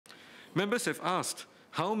Members have asked,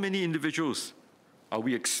 how many individuals are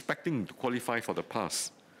we expecting to qualify for the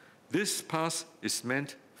pass? This pass is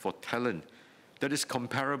meant for talent that is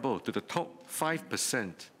comparable to the top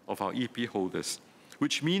 5% of our EP holders,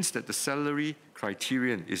 which means that the salary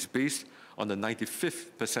criterion is based on the 95th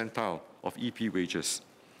percentile of EP wages.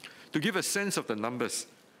 To give a sense of the numbers,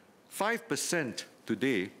 5%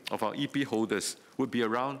 today of our EP holders would be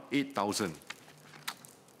around 8,000.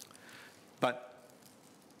 But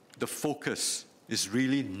the focus is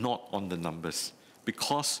really not on the numbers,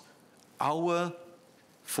 because our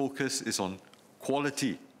focus is on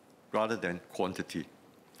quality rather than quantity.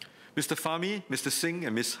 Mr. Fahmy, Mr. Singh,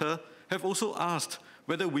 and Ms. He have also asked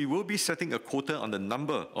whether we will be setting a quota on the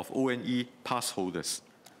number of ONE pass holders.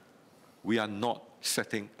 We are not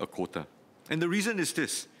setting a quota. And the reason is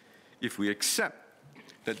this: if we accept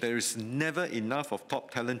that there is never enough of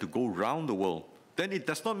top talent to go round the world, then it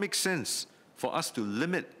does not make sense for us to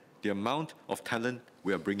limit the amount of talent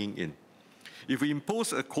we are bringing in. If we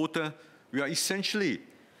impose a quota, we are essentially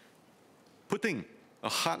putting a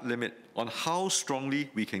hard limit on how strongly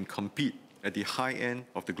we can compete at the high end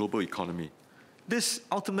of the global economy. This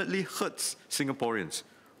ultimately hurts Singaporeans,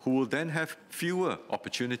 who will then have fewer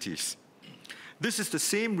opportunities. This is the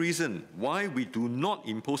same reason why we do not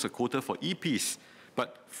impose a quota for EPs,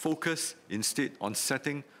 but focus instead on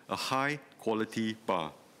setting a high-quality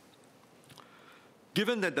bar.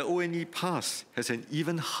 Given that the ONE pass has an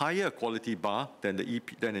even higher quality bar than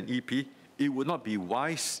an EP, it would not be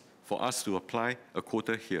wise for us to apply a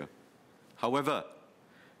quota here. However,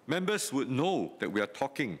 members would know that we are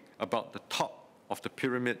talking about the top of the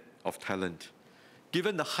pyramid of talent.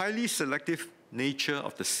 Given the highly selective nature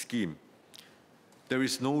of the scheme, there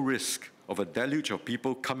is no risk of a deluge of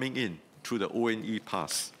people coming in through the ONE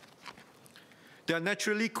pass. There are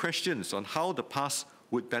naturally questions on how the pass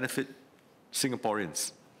would benefit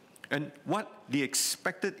Singaporeans and what the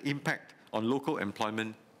expected impact on local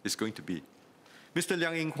employment is going to be. Mr.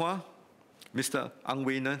 Liang Eng Hua, Mr. Ang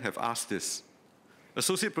Wei Nen have asked this.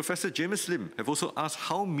 Associate Professor James Lim have also asked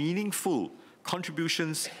how meaningful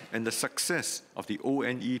contributions and the success of the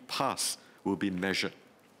ONE pass will be measured.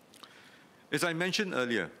 As I mentioned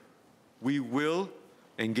earlier, we will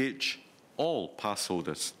engage all pass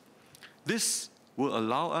holders. This will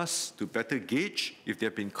allow us to better gauge if they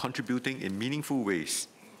have been contributing in meaningful ways.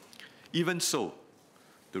 Even so,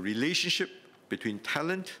 the relationship between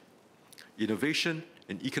talent, innovation,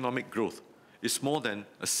 and economic growth is more than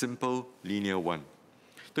a simple linear one.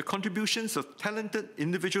 The contributions of talented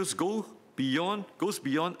individuals goes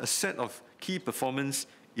beyond a set of key performance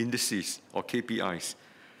indices or KPIs.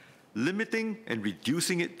 Limiting and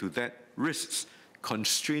reducing it to that risks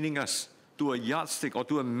constraining us to a yardstick or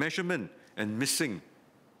to a measurement and missing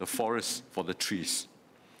the forest for the trees.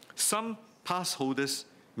 Some pass holders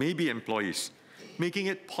may be employees, making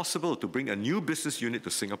it possible to bring a new business unit to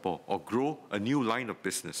Singapore or grow a new line of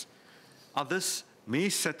business. Others may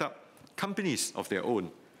set up companies of their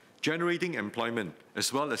own, generating employment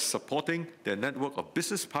as well as supporting their network of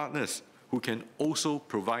business partners who can also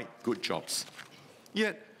provide good jobs.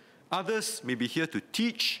 Yet, others may be here to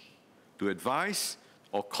teach, to advise,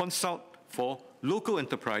 or consult for local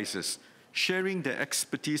enterprises, sharing their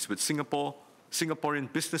expertise with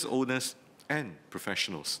Singaporean business owners and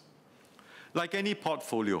professionals. Like any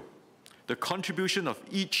portfolio, the contribution of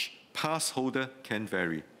each pass holder can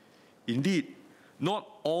vary. Indeed, not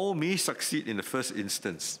all may succeed in the first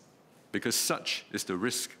instance, because such is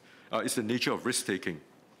the nature of risk-taking.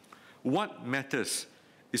 What matters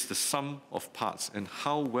is the sum of parts and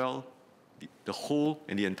how well the whole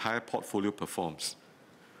and the entire portfolio performs.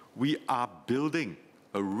 We are building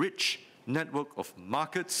a rich network of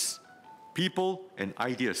markets, people, and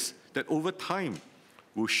ideas that over time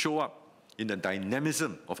will show up in the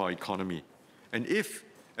dynamism of our economy. And if,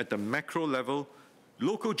 at the macro level,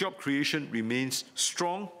 local job creation remains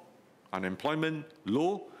strong, unemployment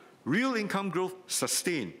low, real income growth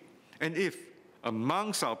sustained, and if,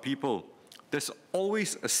 amongst our people, there's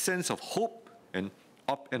always a sense of hope and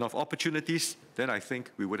of opportunities, then I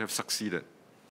think we would have succeeded.